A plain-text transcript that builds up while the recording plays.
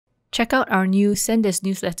Check out our new Send as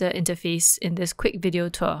Newsletter interface in this quick video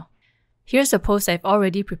tour. Here's a post I've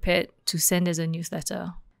already prepared to send as a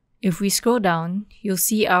newsletter. If we scroll down, you'll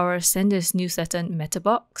see our Send as Newsletter meta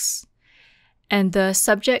box, and the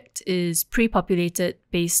subject is pre-populated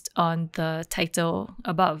based on the title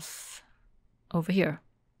above, over here.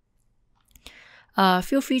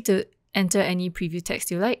 Feel free to enter any preview text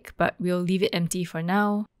you like, but we'll leave it empty for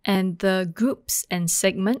now. And the groups and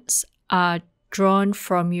segments are drawn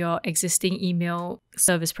from your existing email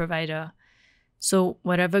service provider. So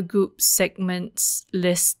whatever groups, segments,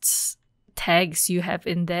 lists, tags you have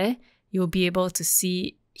in there, you'll be able to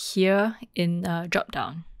see here in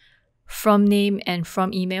dropdown. From name and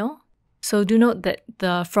from email. So do note that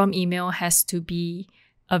the from email has to be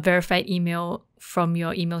a verified email from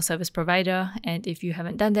your email service provider, and if you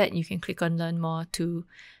haven't done that, you can click on Learn More to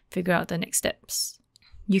figure out the next steps.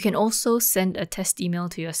 You can also send a test email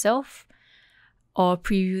to yourself or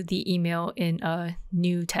preview the email in a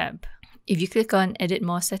new tab. If you click on Edit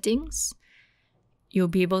More Settings, you'll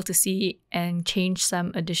be able to see and change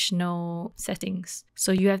some additional settings.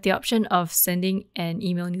 So you have the option of sending an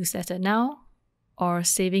email newsletter now, or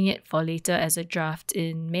saving it for later as a draft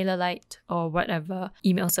in MailerLite or whatever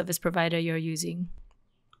email service provider you're using.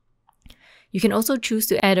 You can also choose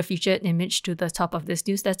to add a featured image to the top of this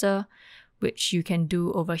newsletter, which you can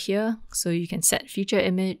do over here. So you can set feature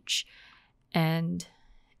image and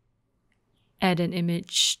add an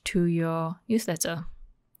image to your newsletter.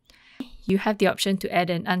 You have the option to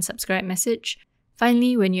add an unsubscribe message.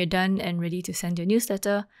 Finally, when you're done and ready to send your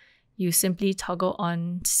newsletter, you simply toggle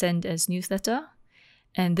on Send as Newsletter.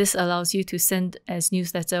 And this allows you to send as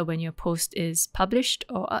newsletter when your post is published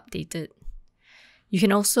or updated. You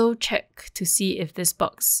can also check to see if this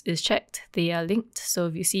box is checked. They are linked. So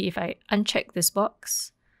if you see if I uncheck this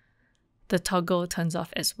box, the toggle turns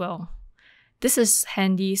off as well. This is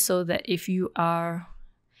handy so that if you are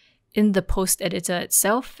in the post editor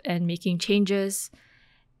itself and making changes,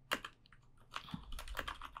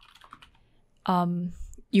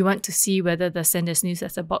 you want to see whether the Send as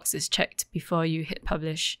Newsletter box is checked before you hit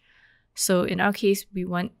publish. So in our case, we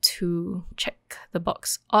want to check the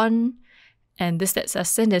box on, and this lets us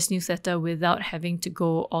send as newsletter without having to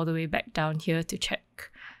go all the way back down here to check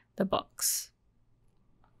the box.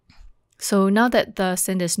 So now that the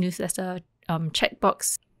Send as Newsletter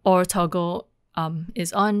checkbox or toggle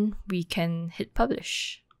is on, we can hit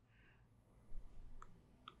publish.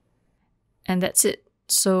 And that's it.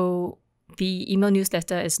 So the email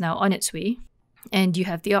newsletter is now on its way, and you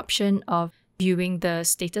have the option of viewing the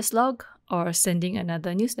status log or sending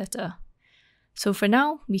another newsletter. So for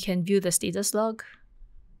now, we can view the status log,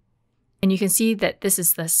 and you can see that this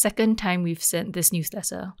is the second time we've sent this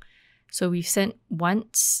newsletter. So we've sent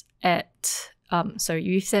once at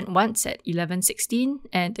 11:16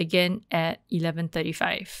 and again at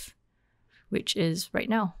 11:35, which is right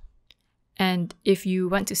now. And if you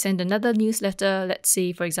want to send another newsletter, let's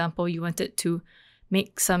say, for example, you wanted to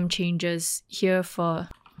make some changes here for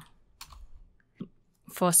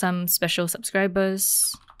some special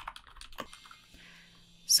subscribers.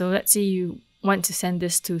 So let's say you want to send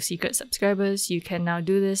this to secret subscribers, you can now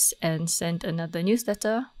do this and send another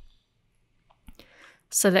newsletter.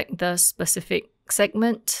 Select the specific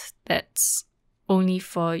segment that's only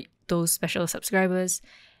for those special subscribers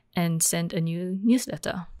and send a new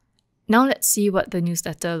newsletter. Now let's see what the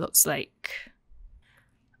newsletter looks like.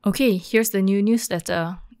 Okay, here's the new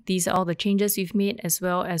newsletter. These are all the changes we've made, as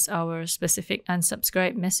well as our specific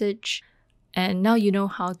unsubscribe message. And now you know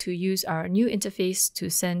how to use our new interface to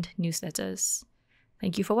send newsletters.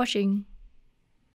 Thank you for watching.